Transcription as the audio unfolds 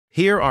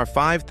Here are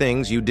 5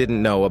 things you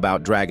didn't know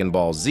about Dragon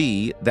Ball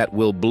Z that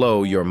will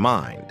blow your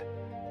mind.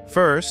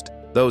 First,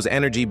 those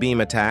energy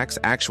beam attacks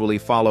actually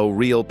follow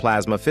real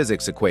plasma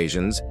physics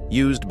equations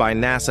used by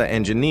NASA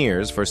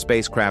engineers for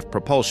spacecraft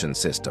propulsion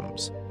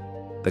systems.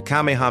 The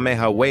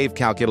Kamehameha wave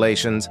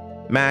calculations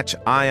match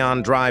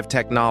ion drive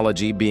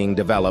technology being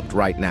developed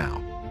right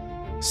now.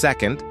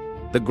 Second,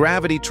 the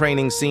gravity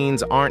training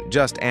scenes aren't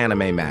just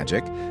anime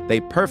magic, they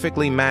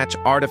perfectly match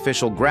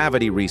artificial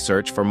gravity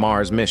research for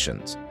Mars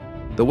missions.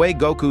 The way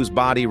Goku's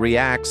body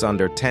reacts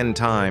under 10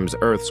 times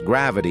Earth's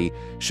gravity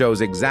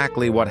shows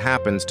exactly what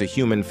happens to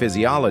human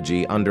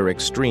physiology under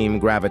extreme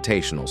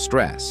gravitational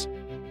stress.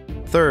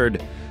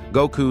 Third,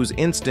 Goku's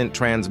instant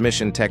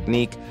transmission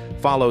technique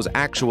follows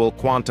actual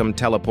quantum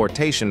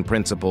teleportation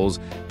principles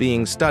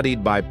being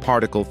studied by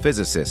particle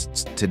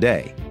physicists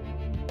today.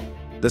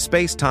 The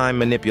space-time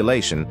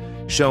manipulation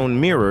shown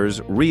mirrors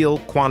real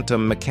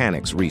quantum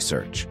mechanics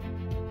research.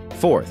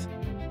 Fourth,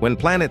 when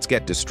planets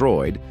get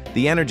destroyed,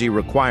 the energy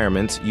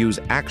requirements use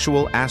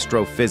actual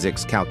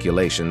astrophysics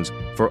calculations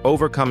for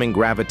overcoming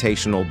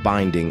gravitational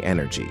binding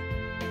energy.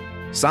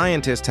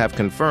 Scientists have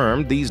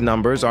confirmed these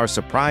numbers are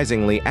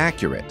surprisingly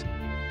accurate.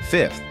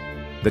 Fifth,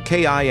 the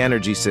Ki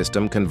energy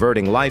system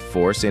converting life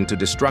force into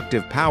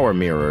destructive power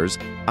mirrors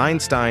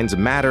Einstein's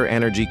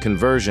matter-energy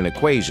conversion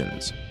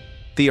equations.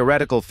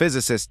 Theoretical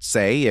physicists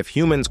say if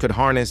humans could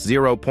harness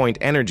zero-point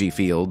energy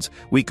fields,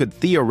 we could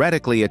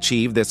theoretically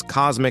achieve this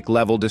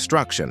cosmic-level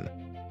destruction.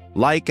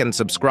 Like and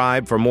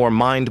subscribe for more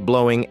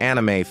mind-blowing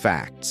anime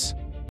facts.